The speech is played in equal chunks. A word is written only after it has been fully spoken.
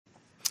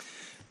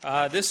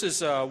This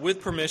is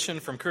with permission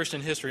from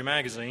Christian History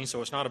Magazine,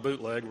 so it's not a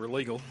bootleg. We're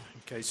legal,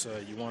 in case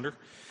you wonder.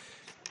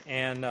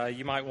 And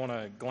you might want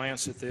to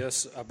glance at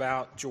this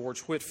about George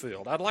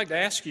Whitefield. I'd like to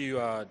ask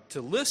you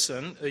to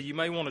listen. You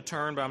may want to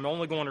turn, but I'm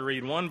only going to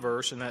read one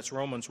verse, and that's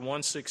Romans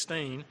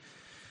 1:16.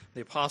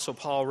 The Apostle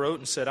Paul wrote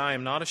and said, "I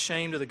am not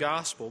ashamed of the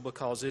gospel,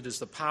 because it is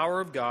the power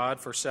of God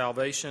for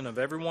salvation of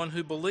everyone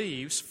who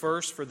believes,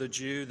 first for the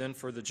Jew, then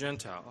for the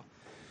Gentile."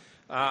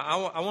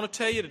 I want to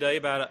tell you today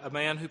about a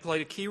man who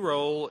played a key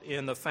role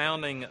in the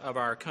founding of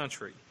our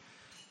country.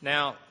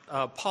 Now,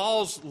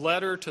 Paul's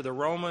letter to the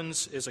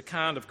Romans is a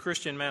kind of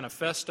Christian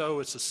manifesto.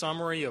 It's a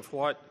summary of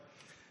what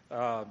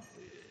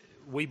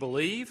we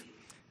believe.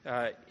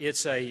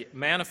 It's a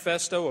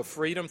manifesto of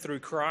freedom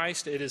through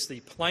Christ. It is the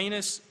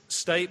plainest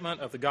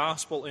statement of the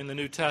gospel in the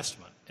New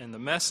Testament. And the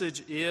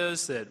message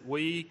is that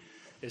we,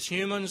 as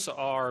humans,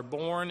 are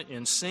born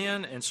in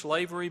sin and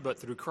slavery, but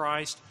through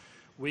Christ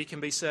we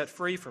can be set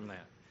free from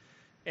that.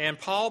 And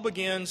Paul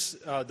begins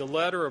the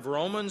letter of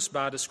Romans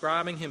by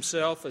describing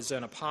himself as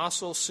an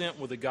apostle sent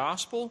with the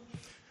gospel.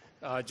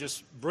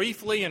 Just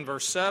briefly, in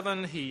verse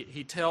 7,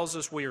 he tells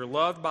us we are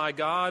loved by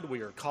God, we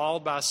are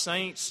called by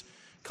saints,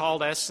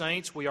 called as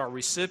saints, we are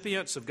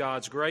recipients of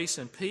God's grace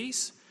and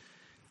peace.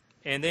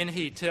 And then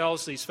he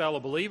tells these fellow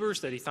believers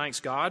that he thanks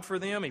God for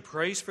them, he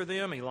prays for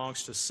them, he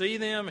longs to see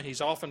them, and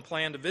he's often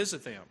planned to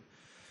visit them.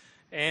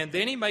 And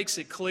then he makes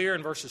it clear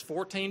in verses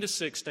 14 to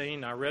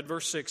 16, I read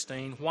verse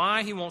 16,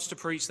 why he wants to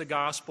preach the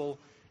gospel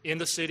in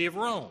the city of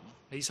Rome.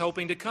 He's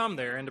hoping to come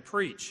there and to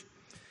preach.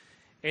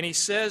 And he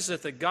says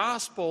that the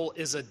gospel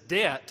is a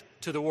debt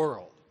to the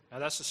world. Now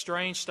that's a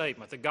strange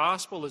statement. The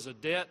gospel is a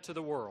debt to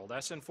the world.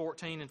 That's in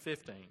 14 and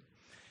 15.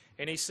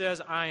 And he says,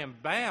 I am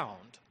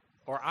bound,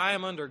 or I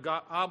am under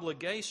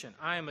obligation.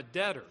 I am a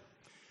debtor.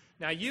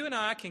 Now you and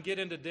I can get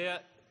into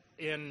debt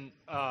in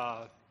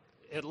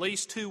at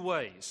least two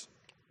ways.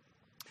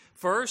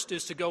 First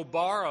is to go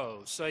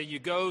borrow. Say you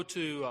go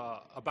to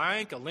a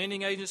bank, a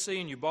lending agency,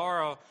 and you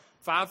borrow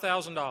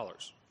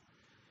 $5,000.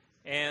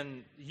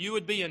 And you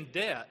would be in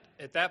debt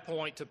at that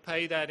point to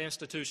pay that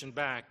institution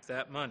back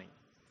that money.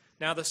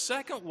 Now, the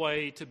second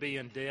way to be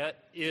in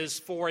debt is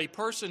for a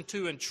person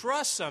to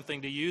entrust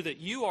something to you that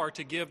you are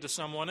to give to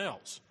someone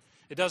else.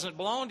 It doesn't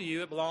belong to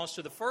you, it belongs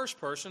to the first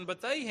person, but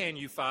they hand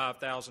you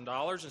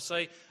 $5,000 and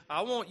say,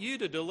 I want you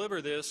to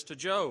deliver this to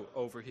Joe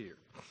over here.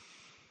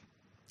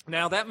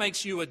 Now, that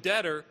makes you a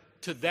debtor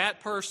to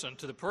that person,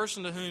 to the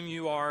person to whom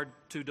you are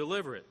to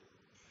deliver it.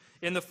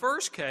 In the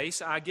first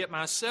case, I get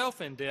myself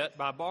in debt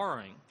by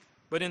borrowing.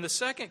 But in the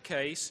second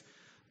case,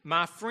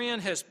 my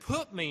friend has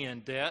put me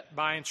in debt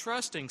by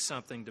entrusting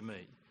something to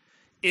me.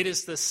 It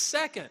is the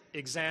second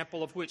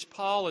example of which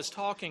Paul is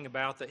talking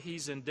about that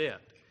he's in debt.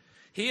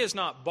 He has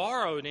not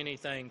borrowed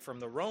anything from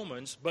the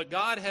Romans, but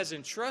God has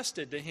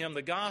entrusted to him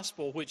the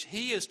gospel which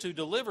he is to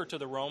deliver to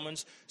the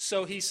Romans,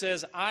 so he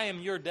says, I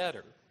am your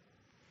debtor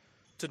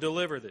to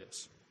deliver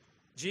this.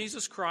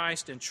 Jesus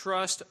Christ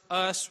entrusts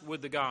us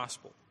with the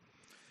gospel.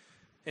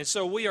 And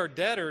so we are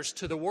debtors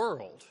to the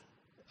world,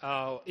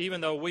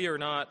 even though we are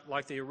not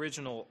like the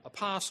original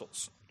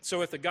apostles.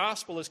 So if the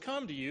gospel has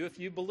come to you, if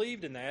you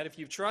believed in that, if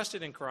you've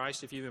trusted in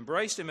Christ, if you've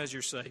embraced him as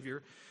your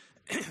Savior,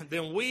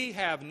 then we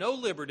have no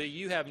liberty,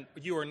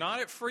 you are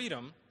not at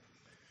freedom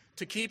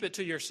to keep it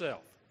to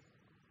yourself.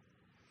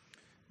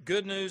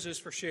 Good news is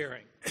for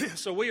sharing.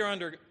 So we are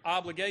under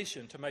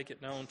obligation to make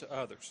it known to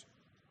others.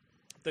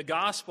 The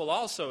gospel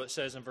also, it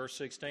says in verse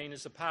 16,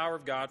 is the power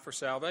of God for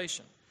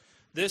salvation.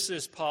 This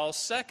is Paul's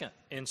second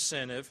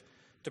incentive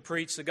to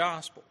preach the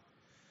gospel.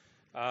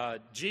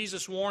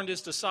 Jesus warned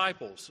his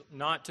disciples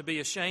not to be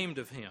ashamed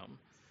of him.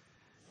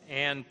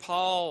 And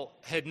Paul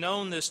had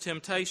known this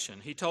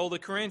temptation. He told the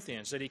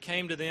Corinthians that he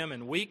came to them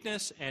in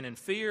weakness and in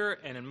fear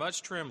and in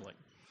much trembling.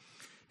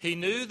 He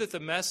knew that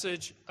the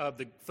message of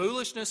the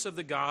foolishness of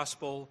the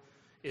gospel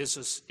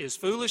is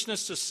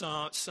foolishness to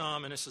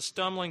some and it's a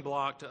stumbling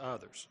block to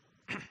others.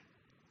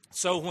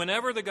 So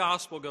whenever the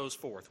gospel goes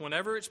forth,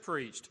 whenever it's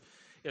preached,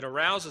 it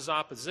arouses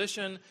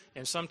opposition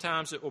and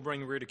sometimes it will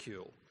bring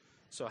ridicule.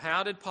 So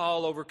how did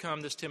Paul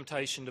overcome this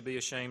temptation to be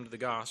ashamed of the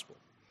gospel?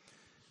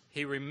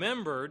 He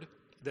remembered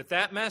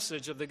that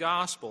message of the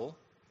gospel,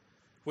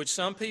 which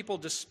some people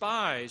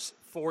despise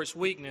for its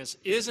weakness,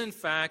 is in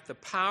fact the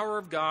power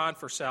of God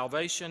for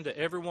salvation to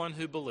everyone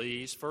who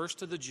believes, first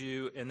to the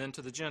Jew and then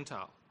to the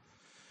Gentile.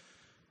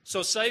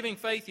 So saving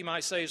faith, you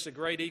might say, is the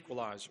great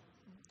equalizer.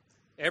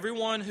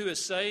 Everyone who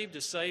is saved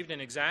in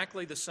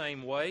exactly the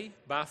same way,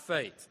 by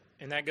faith.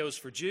 And that goes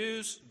for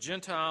Jews,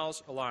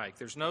 Gentiles alike.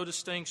 There's no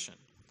distinction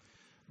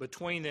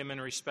between them in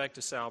respect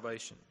to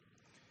salvation.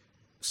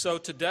 So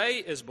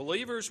today, as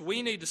believers,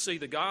 we need to see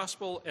the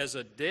gospel as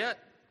a debt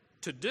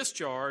to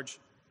discharge,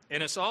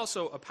 and it's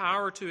also a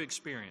power to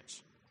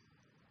experience.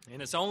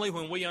 And it's only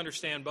when we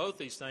understand both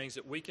these things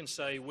that we can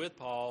say with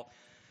Paul,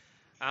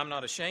 I'm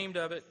not ashamed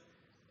of it,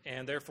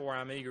 and therefore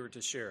I'm eager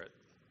to share it.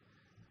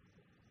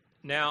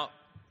 Now,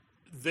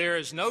 there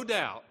is no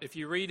doubt, if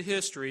you read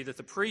history, that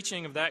the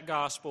preaching of that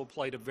gospel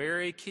played a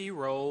very key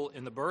role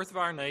in the birth of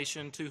our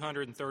nation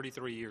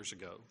 233 years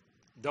ago.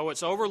 Though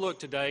it's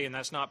overlooked today, and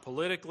that's not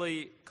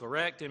politically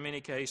correct in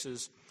many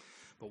cases,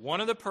 but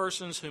one of the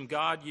persons whom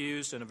God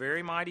used in a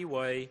very mighty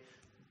way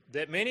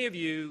that many of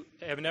you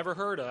have never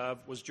heard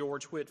of was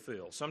George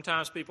Whitefield.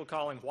 Sometimes people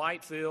call him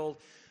Whitefield.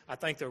 I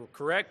think the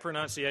correct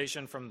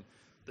pronunciation from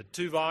the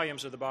 2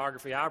 volumes of the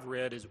biography I've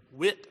read is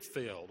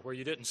Whitfield, where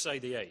you didn't say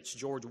the H,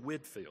 George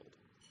Whitefield.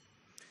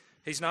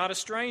 He's not a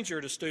stranger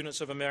to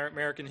students of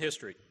American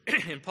history.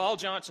 In Paul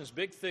Johnson's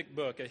big, thick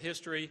book, A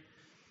History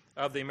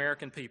of the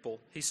American People,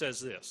 he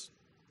says this: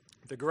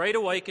 "The Great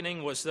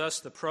Awakening was thus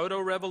the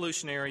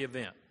proto-revolutionary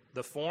event,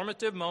 the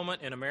formative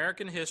moment in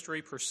American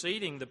history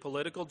preceding the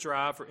political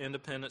drive for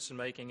independence and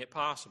making it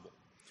possible.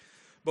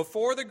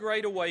 Before the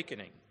Great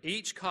Awakening,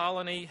 each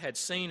colony had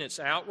seen its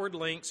outward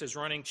links as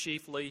running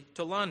chiefly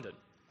to London.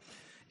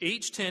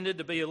 Each tended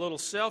to be a little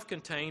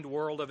self-contained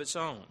world of its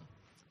own.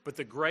 But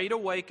the Great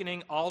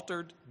Awakening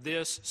altered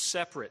this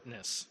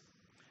separateness.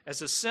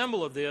 As a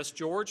symbol of this,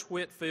 George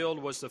Whitefield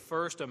was the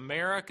first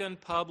American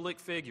public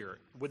figure,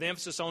 with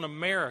emphasis on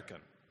American,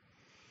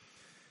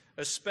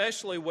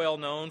 especially well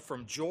known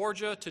from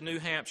Georgia to New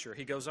Hampshire.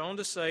 He goes on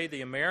to say the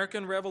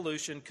American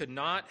Revolution could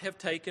not have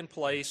taken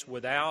place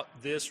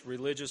without this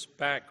religious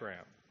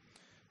background."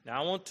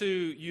 Now, I want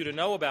you to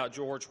know about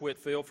George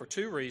Whitefield for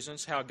 2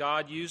 reasons: how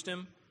God used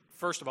him.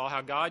 First of all,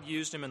 how God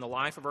used him in the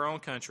life of our own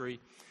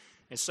country.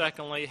 And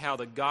secondly, how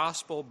the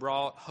gospel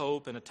brought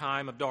hope in a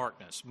time of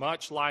darkness,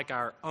 much like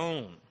our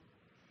own,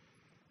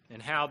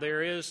 and how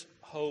there is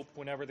hope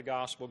whenever the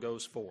gospel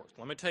goes forth.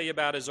 Let me tell you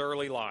about his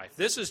early life.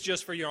 This is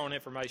just for your own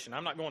information.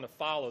 I'm not going to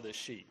follow this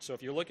sheet, so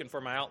if you're looking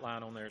for my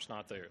outline on there, it's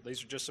not there.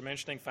 These are just some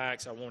interesting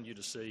facts I wanted you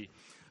to see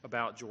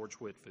about George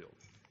Whitefield.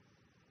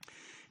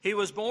 He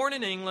was born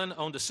in England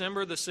on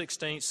December the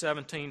 16th,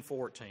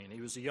 1714.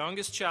 He was the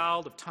youngest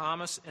child of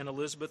Thomas and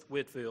Elizabeth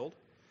Whitefield.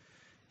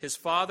 His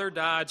father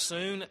died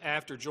soon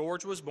after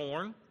George was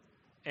born,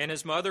 and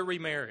his mother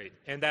remarried.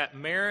 And that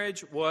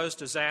marriage was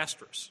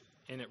disastrous,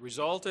 and it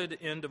resulted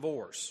in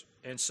divorce.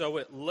 And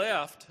so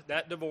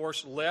that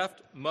divorce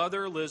left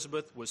Mother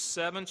Elizabeth with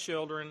 7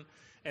 children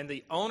and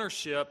the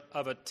ownership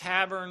of a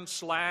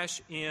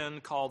tavern/inn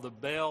called the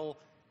Bell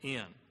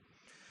Inn.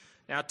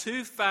 Now,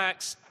 2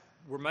 facts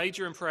were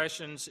major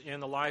impressions in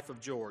the life of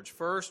George.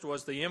 First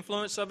was the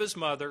influence of his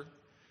mother,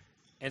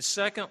 and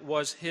second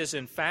was his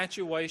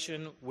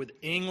infatuation with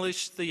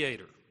English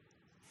theater.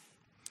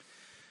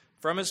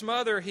 From his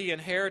mother, he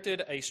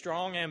inherited a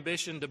strong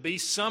ambition to be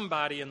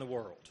somebody in the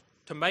world,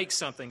 to make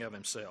something of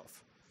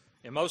himself.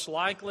 And most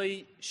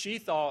likely, she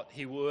thought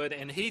he would,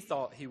 and he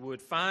thought he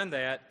would find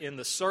that in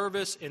the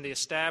service in the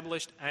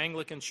established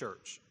Anglican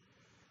Church,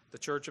 the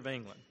Church of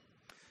England.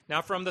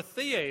 Now, from the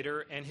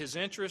theater and his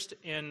interest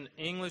in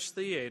English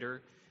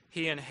theater,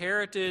 he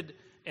inherited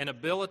an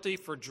ability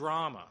for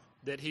drama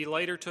that he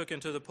later took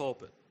into the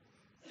pulpit.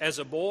 As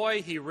a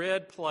boy, he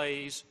read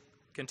plays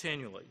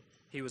continually.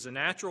 He was a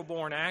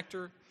natural-born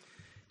actor.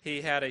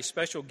 He had a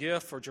special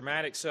gift for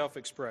dramatic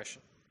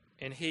self-expression.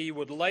 And he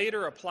would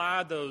later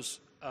apply those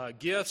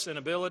gifts and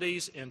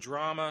abilities in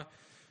drama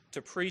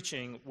to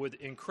preaching with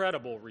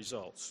incredible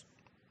results.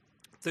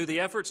 Through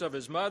the efforts of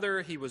his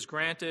mother, he was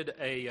granted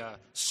a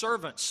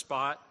servant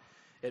spot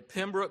at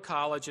Pembroke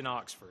College in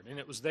Oxford. And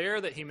it was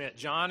there that he met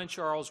John and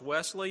Charles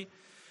Wesley.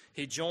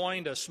 He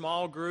joined a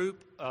small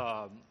group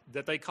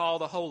that they call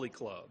the Holy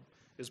Club.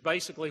 It's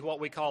basically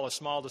what we call a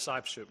small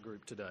discipleship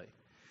group today.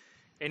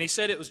 And he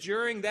said it was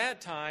during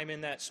that time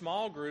in that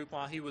small group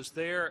while he was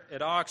there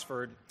at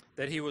Oxford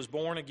that he was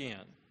born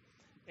again.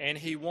 And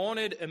he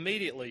wanted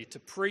immediately to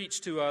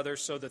preach to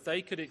others so that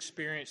they could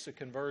experience the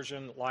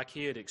conversion like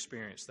he had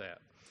experienced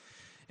that.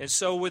 And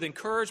so with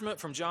encouragement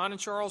from John and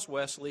Charles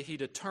Wesley, he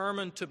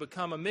determined to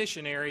become a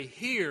missionary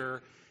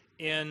here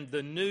in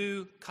the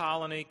new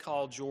colony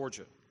called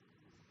Georgia.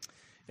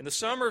 In the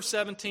summer of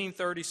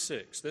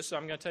 1736,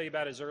 I'm going to tell you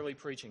about his early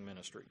preaching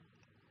ministry.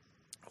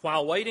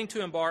 While waiting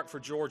to embark for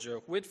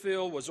Georgia,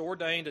 Whitefield was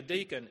ordained a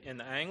deacon in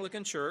the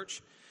Anglican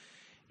Church,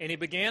 and he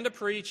began to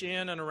preach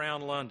in and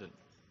around London.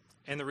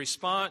 And the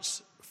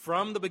response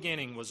from the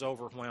beginning was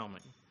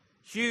overwhelming.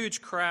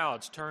 Huge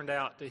crowds turned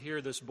out to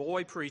hear this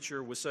boy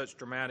preacher with such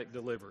dramatic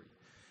delivery.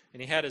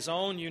 And he had his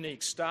own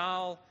unique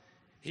style.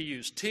 He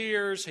used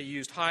tears. He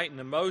used heightened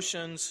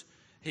emotions.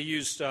 He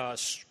used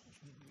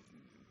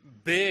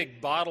big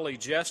bodily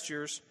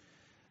gestures.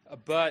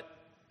 But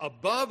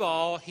above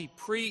all, he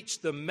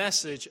preached the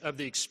message of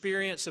the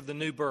experience of the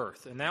new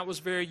birth. And that was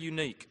very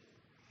unique.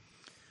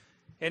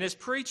 And his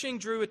preaching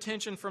drew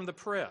attention from the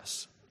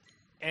press.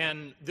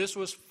 And this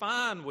was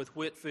fine with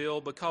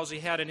Whitefield because he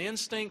had an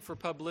instinct for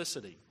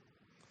publicity.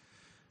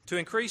 To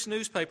increase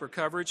newspaper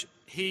coverage,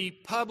 he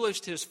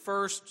published his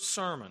first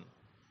sermon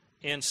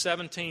in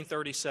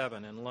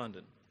 1737 in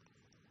London.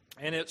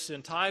 And it's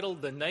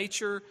entitled The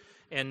Nature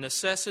and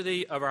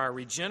Necessity of Our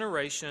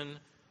Regeneration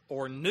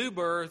or New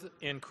Birth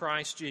in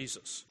Christ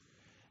Jesus.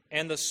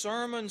 And the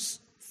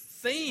sermon's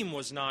theme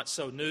was not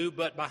so new,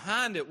 but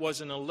behind it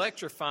was an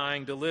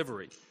electrifying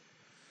delivery.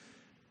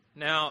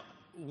 Now,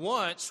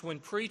 once, when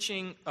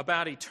preaching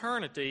about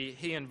eternity,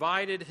 he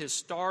invited his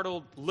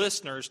startled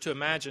listeners to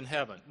imagine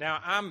heaven.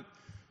 Now,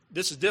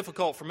 this is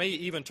difficult for me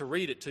even to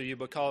read it to you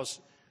because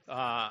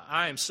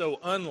I am so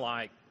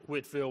unlike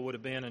Whitefield would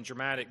have been in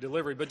dramatic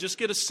delivery, but just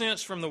get a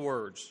sense from the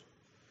words.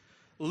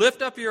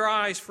 Lift up your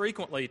eyes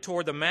frequently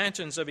toward the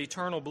mansions of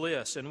eternal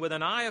bliss, and with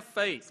an eye of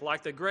faith,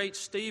 like the great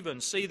Stephen,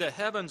 see the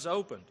heavens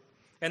opened,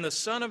 and the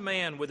Son of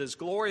Man with his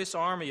glorious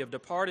army of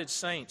departed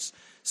saints,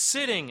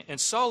 sitting and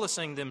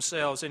solacing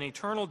themselves in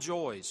eternal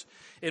joys,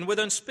 and with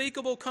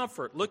unspeakable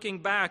comfort looking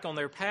back on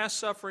their past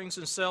sufferings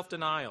and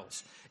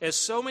self-denials, as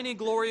so many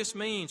glorious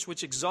means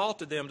which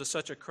exalted them to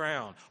such a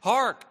crown.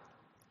 Hark!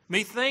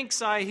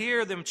 Methinks I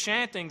hear them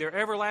chanting their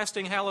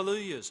everlasting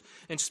hallelujahs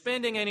and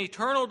spending an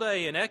eternal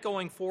day in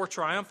echoing forth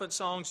triumphant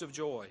songs of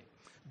joy.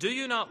 Do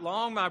you not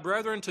long, my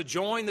brethren, to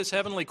join this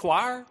heavenly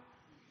choir?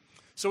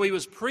 So he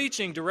was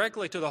preaching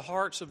directly to the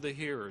hearts of the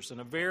hearers in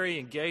a very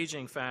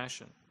engaging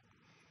fashion.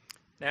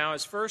 Now,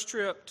 his first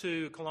trip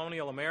to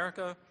colonial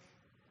America,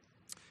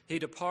 he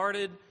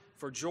departed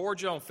for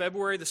Georgia on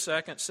February the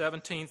 2nd,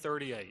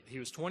 1738. He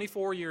was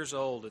 24 years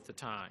old at the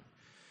time.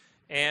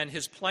 And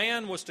his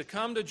plan was to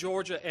come to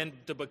Georgia and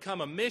to become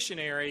a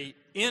missionary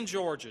in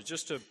Georgia,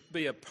 just to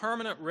be a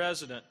permanent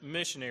resident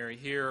missionary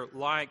here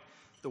like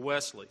the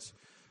Wesleys.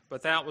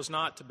 But that was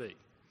not to be.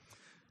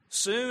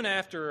 Soon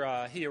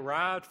after he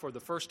arrived for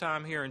the first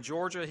time here in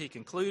Georgia, he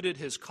concluded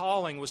his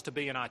calling was to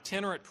be an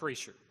itinerant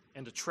preacher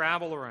and to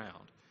travel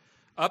around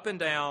up and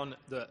down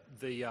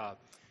the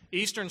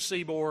eastern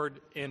seaboard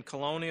in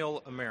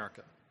colonial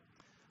America.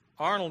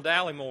 Arnold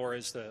Dallimore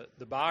is the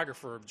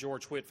biographer of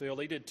George Whitefield.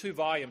 He did 2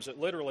 volumes that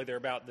literally they're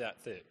about that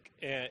thick,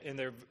 and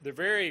they're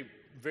very,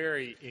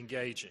 very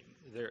engaging.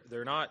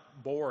 They're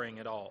not boring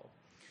at all.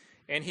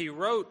 And he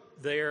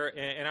wrote there,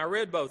 and I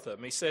read both of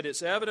them. He said,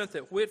 "It's evident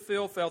that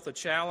Whitefield felt the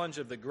challenge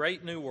of the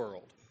great New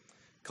World.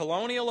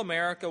 Colonial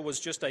America was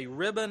just a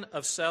ribbon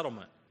of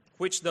settlement,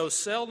 which, though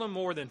seldom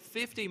more than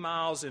 50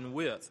 miles in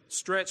width,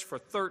 stretched for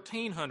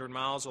 1,300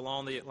 miles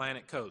along the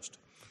Atlantic coast.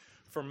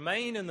 From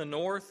Maine in the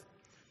north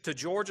to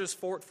Georgia's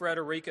Fort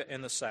Frederica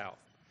in the south.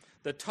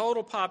 The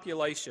total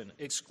population,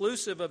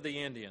 exclusive of the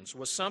Indians,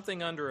 was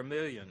something under 1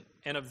 million,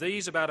 and of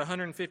these about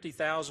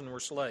 150,000 were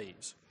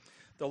slaves.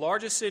 The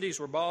largest cities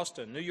were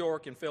Boston, New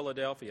York, and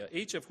Philadelphia,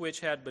 each of which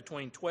had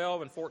between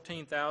 12 and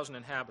 14,000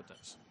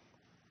 inhabitants.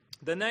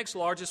 The next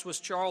largest was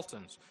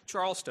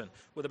Charleston,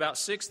 with about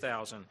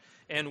 6,000,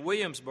 and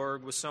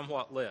Williamsburg was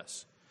somewhat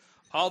less.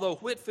 Although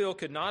Whitefield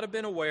could not have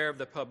been aware of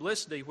the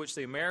publicity which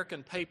the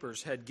American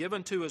papers had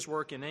given to his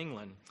work in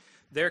England,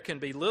 there can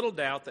be little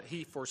doubt that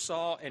he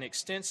foresaw an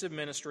extensive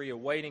ministry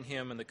awaiting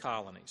him in the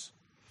colonies.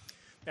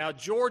 Now,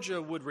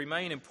 Georgia would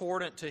remain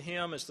important to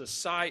him as the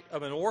site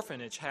of an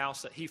orphanage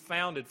house that he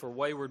founded for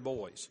wayward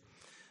boys.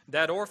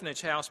 That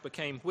orphanage house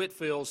became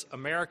Whitefield's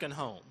American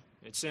home.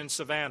 It's in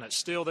Savannah. It's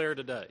still there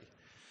today.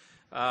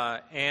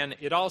 And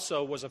it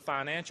also was a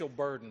financial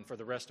burden for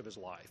the rest of his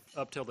life,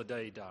 up till the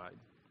day he died.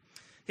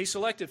 He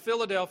selected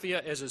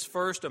Philadelphia as his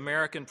first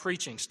American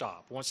preaching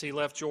stop. Once he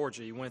left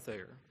Georgia, he went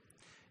there.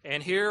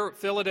 And here,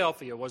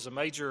 Philadelphia was a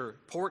major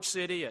port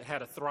city. It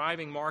had a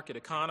thriving market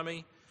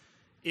economy.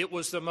 It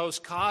was the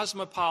most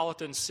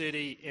cosmopolitan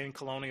city in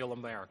colonial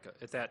America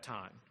at that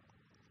time.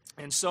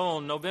 And so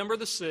on November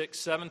the 6th,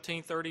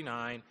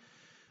 1739,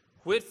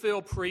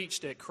 Whitefield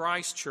preached at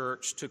Christ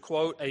Church to,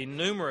 quote, a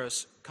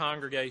numerous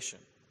congregation.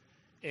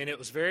 And it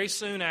was very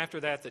soon after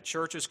that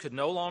churches could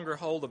no longer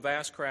hold the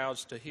vast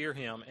crowds to hear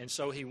him. And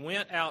so he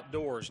went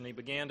outdoors and he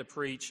began to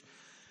preach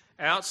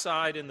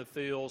outside in the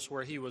fields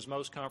where he was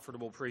most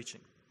comfortable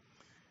preaching.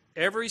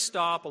 Every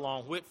stop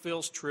along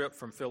Whitefield's trip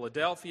from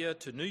Philadelphia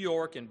to New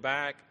York and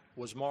back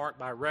was marked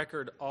by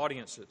record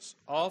audiences,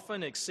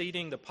 often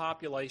exceeding the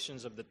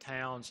populations of the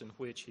towns in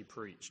which he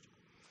preached.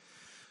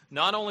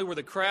 Not only were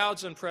the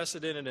crowds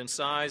unprecedented in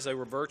size, they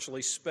were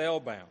virtually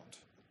spellbound.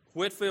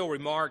 Whitefield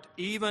remarked,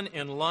 even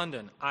in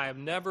London, I have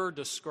never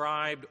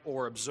described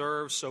or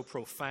observed so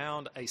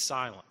profound a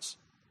silence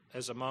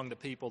as among the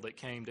people that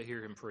came to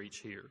hear him preach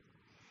here.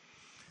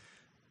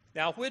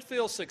 Now,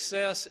 Whitefield's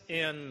success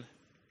in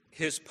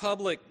his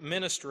public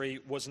ministry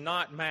was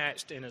not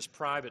matched in his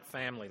private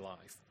family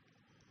life.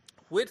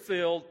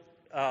 Whitefield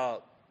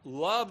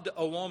loved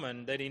a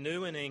woman that he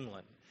knew in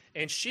England,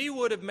 and she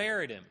would have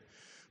married him.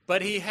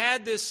 But he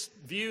had this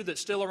view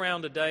that's still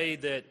around today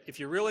that if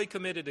you're really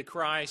committed to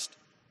Christ,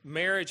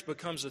 marriage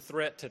becomes a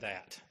threat to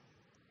that.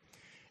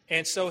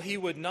 And so he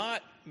would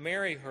not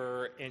marry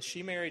her, and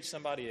she married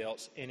somebody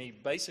else, and he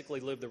basically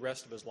lived the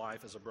rest of his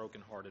life as a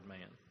broken-hearted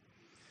man.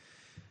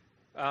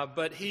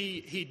 But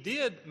he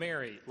did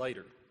marry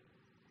later,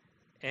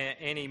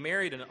 and he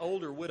married an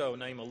older widow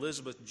named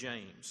Elizabeth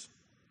James.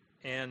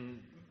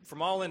 And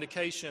from all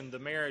indication, the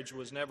marriage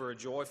was never a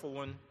joyful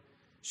one.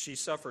 She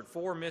suffered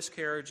 4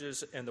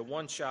 miscarriages, and the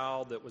one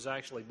child that was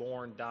actually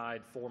born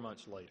died 4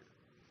 months later.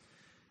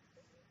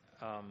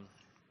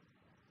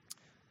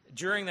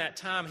 During that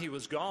time, he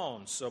was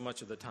gone so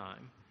much of the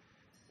time.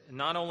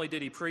 not only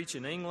did he preach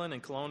in England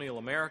and colonial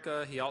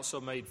America, he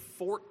also made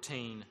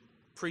 14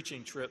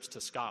 preaching trips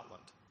to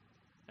Scotland.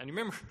 And you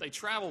remember, they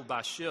traveled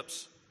by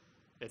ships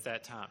at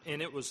that time,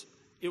 and it was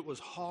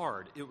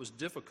hard. It was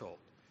difficult.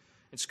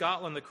 In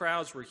Scotland, the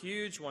crowds were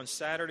huge. One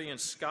Saturday in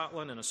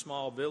Scotland, in a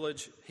small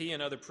village, he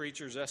and other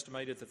preachers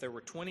estimated that there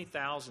were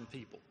 20,000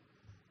 people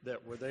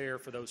that were there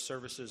for those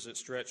services that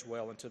stretched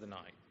well into the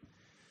night.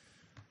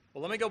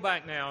 Well, let me go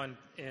back now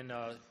and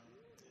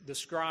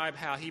describe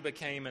how he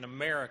became an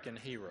American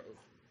hero.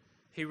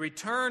 He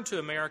returned to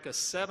America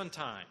 7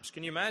 times.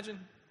 Can you imagine?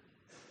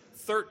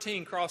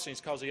 13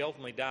 crossings because he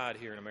ultimately died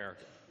here in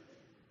America.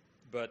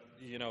 But,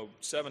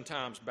 7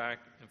 times back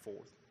and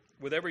forth.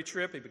 With every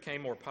trip, he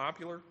became more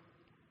popular.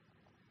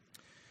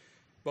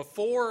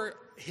 Before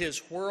his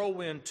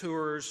whirlwind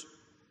tours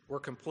were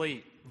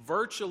complete,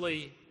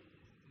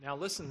 now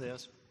listen to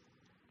this,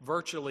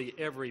 virtually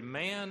every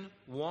man,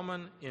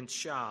 woman, and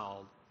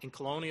child in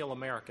colonial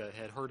America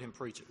had heard him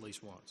preach at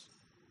least once.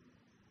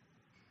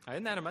 Now,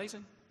 isn't that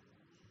amazing?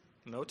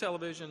 No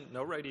television,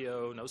 no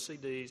radio, no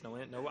CDs, no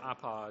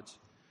iPods.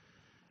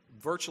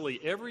 Virtually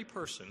every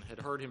person had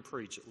heard him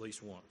preach at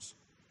least once.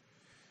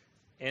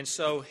 And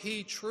so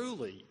he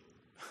truly,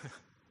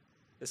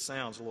 this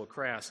sounds a little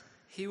crass,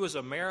 he was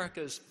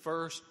America's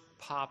first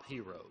pop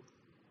hero,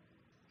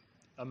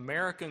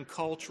 American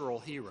cultural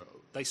hero.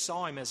 They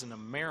saw him as an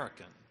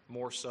American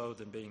more so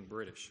than being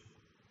British.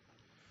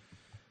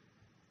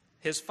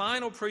 His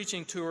final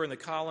preaching tour in the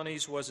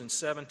colonies was in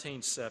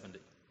 1770.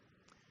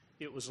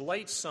 It was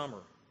late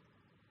summer.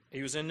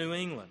 He was in New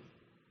England,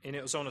 and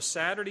it was on a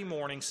Saturday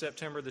morning,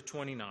 September the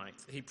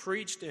 29th. He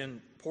preached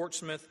in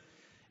Portsmouth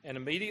and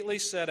immediately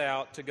set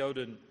out to go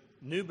to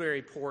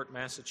Newburyport,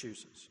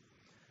 Massachusetts.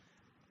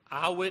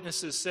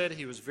 Eyewitnesses said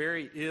he was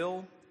very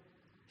ill.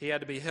 He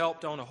had to be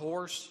helped on a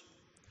horse.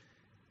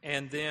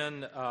 And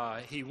then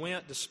he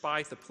went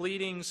despite the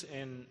pleadings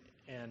and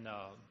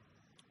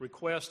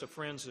requests of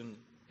friends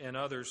and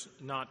others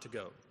not to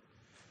go.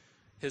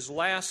 His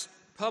last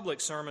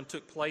public sermon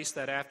took place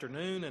that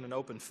afternoon in an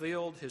open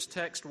field. His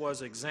text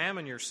was,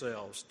 "Examine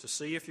yourselves to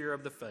see if you're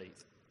of the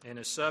faith." And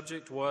his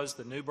subject was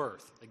the new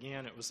birth.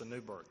 Again, it was the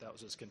new birth. That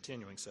was his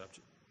continuing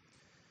subject.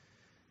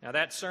 Now,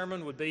 that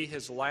sermon would be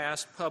his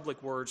last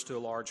public words to a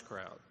large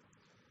crowd.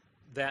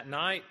 That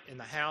night, in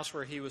the house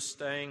where he was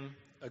staying,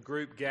 a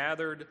group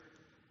gathered,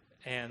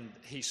 and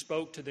he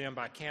spoke to them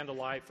by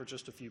candlelight for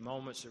just a few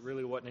moments. It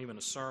really wasn't even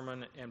a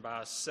sermon, and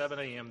by 7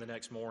 a.m. the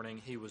next morning,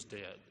 he was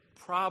dead,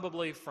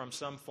 probably from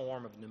some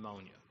form of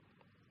pneumonia.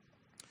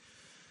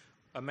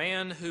 A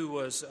man who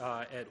was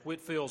at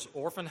Whitfield's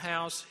orphan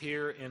house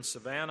here in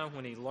Savannah,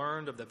 when he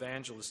learned of the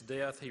evangelist's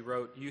death, he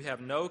wrote, "You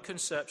have no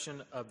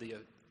conception of the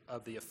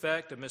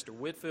effect of Mr.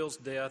 Whitfield's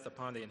death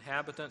upon the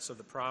inhabitants of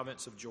the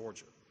province of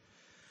Georgia.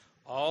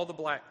 All the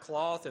black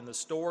cloth in the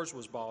stores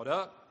was bought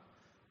up.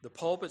 The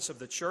pulpits of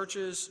the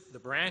churches, the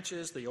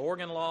branches, the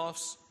organ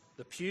lofts,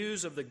 the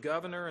pews of the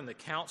governor and the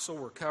council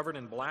were covered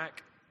in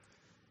black.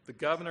 The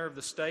governor of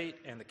the state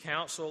and the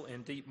council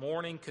in deep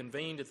mourning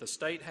convened at the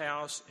state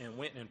house and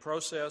went in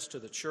process to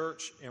the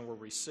church and were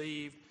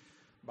received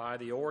by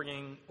the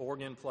organ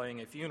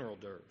playing a funeral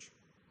dirge."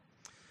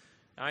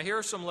 Now, here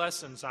are some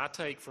lessons I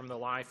take from the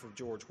life of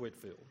George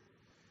Whitfield.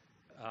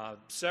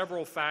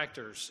 Several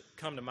factors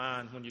come to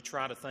mind when you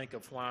try to think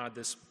of why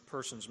this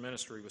person's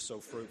ministry was so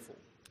fruitful.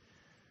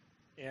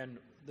 And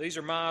these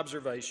are my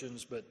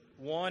observations, but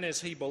one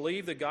is he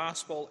believed the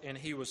gospel and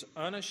he was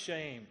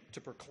unashamed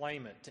to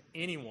proclaim it to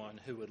anyone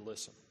who would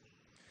listen.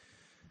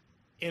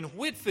 In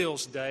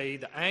Whitfield's day,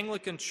 the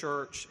Anglican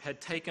Church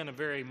had taken a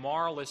very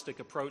moralistic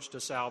approach to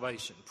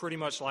salvation, pretty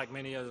much like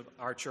many of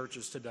our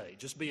churches today.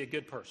 Just be a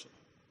good person.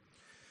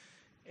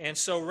 And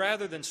so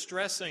rather than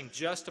stressing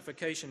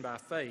justification by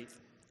faith,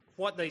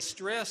 what they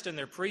stressed in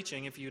their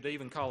preaching, if you'd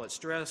even call it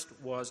stressed,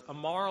 was a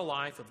moral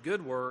life of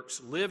good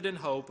works lived in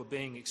hope of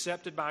being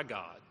accepted by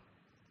God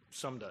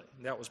someday.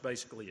 That was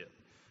basically it.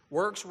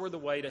 Works were the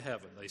way to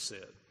heaven, they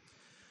said.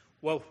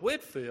 Well,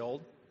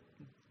 Whitfield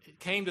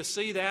came to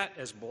see that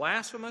as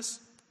blasphemous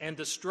and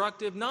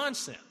destructive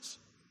nonsense.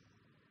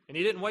 And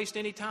he didn't waste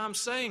any time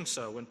saying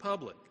so in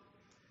public.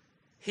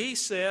 He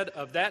said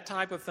of that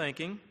type of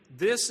thinking,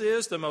 "This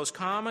is the most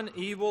common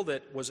evil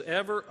that was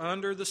ever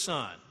under the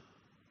sun,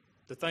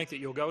 to think that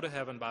you'll go to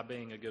heaven by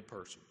being a good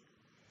person."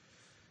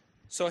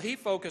 So he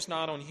focused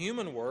not on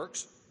human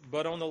works,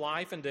 but on the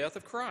life and death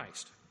of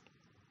Christ.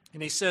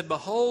 And he said,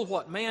 "Behold,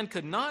 what man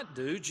could not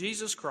do,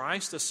 Jesus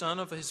Christ, the Son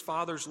of his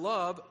Father's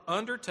love,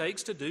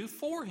 undertakes to do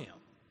for him,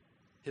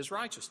 his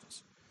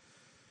righteousness."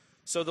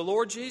 So the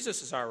Lord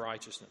Jesus is our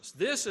righteousness.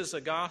 This is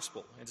the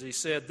gospel. As he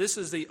said, this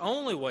is the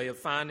only way of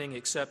finding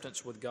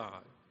acceptance with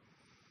God.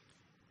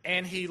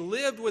 And he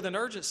lived with an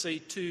urgency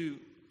to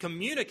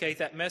communicate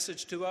that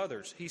message to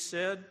others. He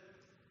said,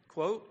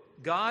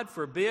 quote, "God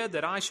forbid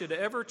that I should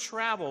ever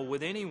travel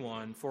with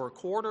anyone for a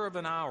quarter of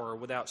an hour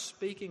without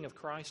speaking of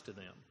Christ to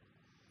them."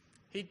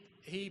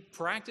 He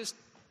practiced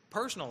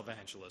personal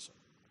evangelism.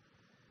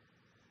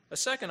 A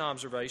second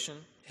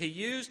observation, he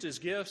used his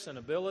gifts and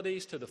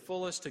abilities to the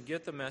fullest to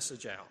get the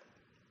message out.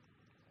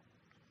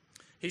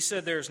 He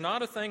said, "There is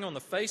not a thing on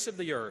the face of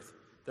the earth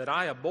that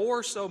I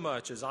abhor so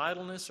much as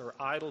idleness or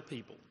idle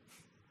people."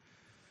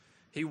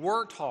 He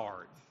worked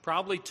hard,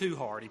 probably too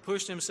hard. He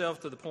pushed himself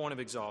to the point of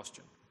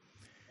exhaustion.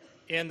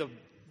 In the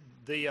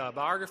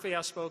biography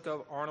I spoke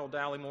of, Arnold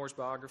Dallymore's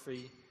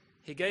biography,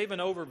 he gave an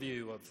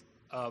overview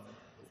of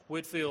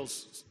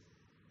Whitefield's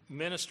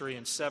ministry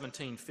in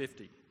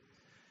 1750.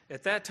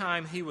 At that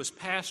time, he was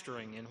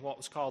pastoring in what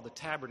was called the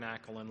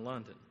Tabernacle in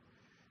London.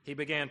 He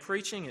began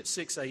preaching at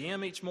 6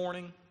 a.m. each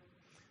morning.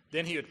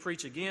 Then he would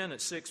preach again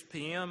at 6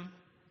 p.m.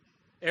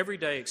 every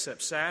day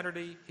except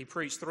Saturday. He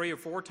preached 3 or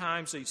 4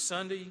 times each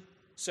Sunday,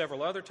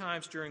 several other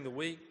times during the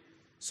week,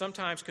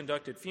 sometimes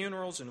conducted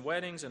funerals and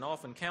weddings, and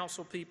often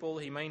counseled people.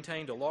 He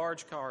maintained a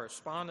large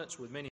correspondence with many